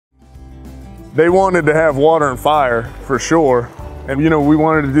they wanted to have water and fire for sure. And, you know, we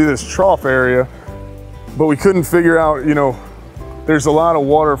wanted to do this trough area, but we couldn't figure out, you know, there's a lot of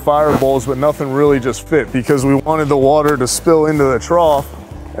water fire bowls, but nothing really just fit because we wanted the water to spill into the trough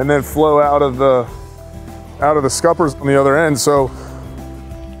and then flow out of the scuppers on the other end. So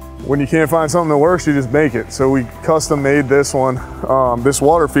when you can't find something that works, you just make it. So we custom made this one, this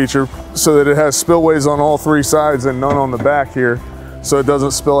water feature, so that it has spillways on all three sides and none on the back here, so it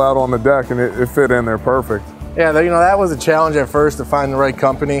doesn't spill out on the deck, and it fit in there perfect. Yeah, you know, that was a challenge at first to find the right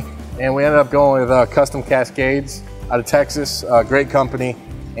company, and we ended up going with Custom Cascades out of Texas, a great company,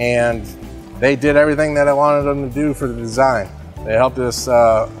 and they did everything that I wanted them to do for the design. They helped us,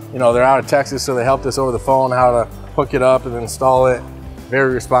 you know, they're out of Texas, so they helped us over the phone how to hook it up and install it.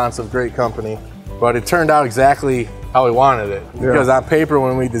 Very responsive, great company. But it turned out exactly how we wanted it. Because on paper,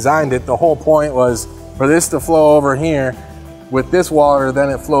 when we designed it, the whole point was for this to flow over here with this water, then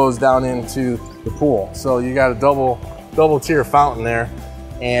it flows down into the pool. So you got a double tier fountain there,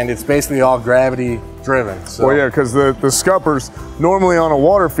 and it's basically all gravity driven. So. Well, yeah, because the scuppers, normally on a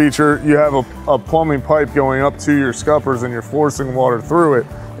water feature, you have a plumbing pipe going up to your scuppers and you're forcing water through it.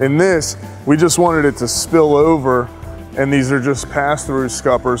 In this, we just wanted it to spill over, and these are just pass-through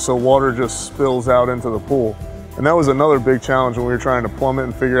scuppers, so water just spills out into the pool. And that was another big challenge when we were trying to plumb it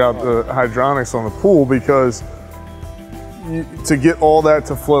and figure out the hydronics on the pool, because to get all that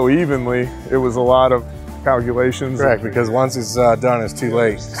to flow evenly, it was a lot of calculations. Correct, because once it's done, it's too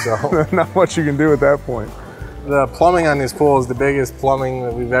late. So not much you can do at that point. The plumbing on this pool is the biggest plumbing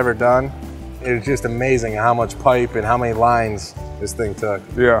that we've ever done. It's just amazing how much pipe and how many lines this thing took.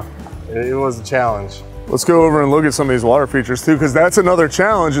 Yeah. It was a challenge. Let's go over and look at some of these water features too, because that's another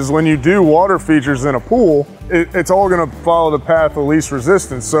challenge, is when you do water features in a pool, it's all gonna follow the path of least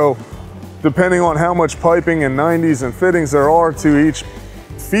resistance. So depending on how much piping and 90s and fittings there are to each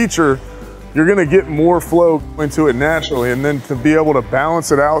feature, you're gonna get more flow into it naturally. And then to be able to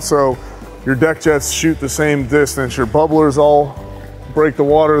balance it out so your deck jets shoot the same distance, your bubblers all break the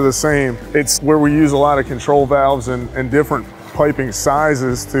water the same. It's where we use a lot of control valves and different piping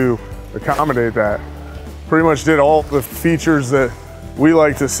sizes to accommodate that. Pretty much did all the features that we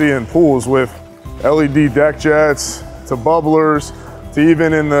like to see in pools, with LED deck jets to bubblers to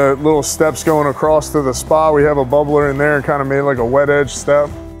even in the little steps going across to the spa. We have a bubbler in there and kind of made like a wet edge step.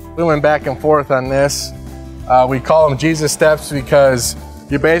 We went back and forth on this. We call them Jesus steps because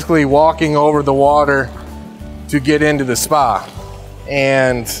you're basically walking over the water to get into the spa.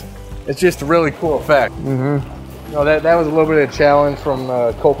 And it's just a really cool effect. Mm-hmm. You know, that was a little bit of a challenge from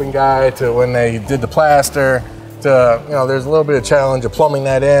the coping guy to when they did the plaster to, you know, there's a little bit of challenge of plumbing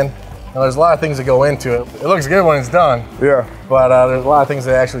that in. Now, there's a lot of things that go into it. It looks good when it's done. Yeah. But there's a lot of things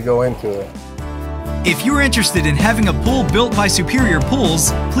that actually go into it. If you're interested in having a pool built by Superior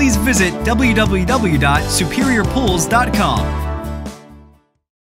Pools, please visit www.superiorpools.com.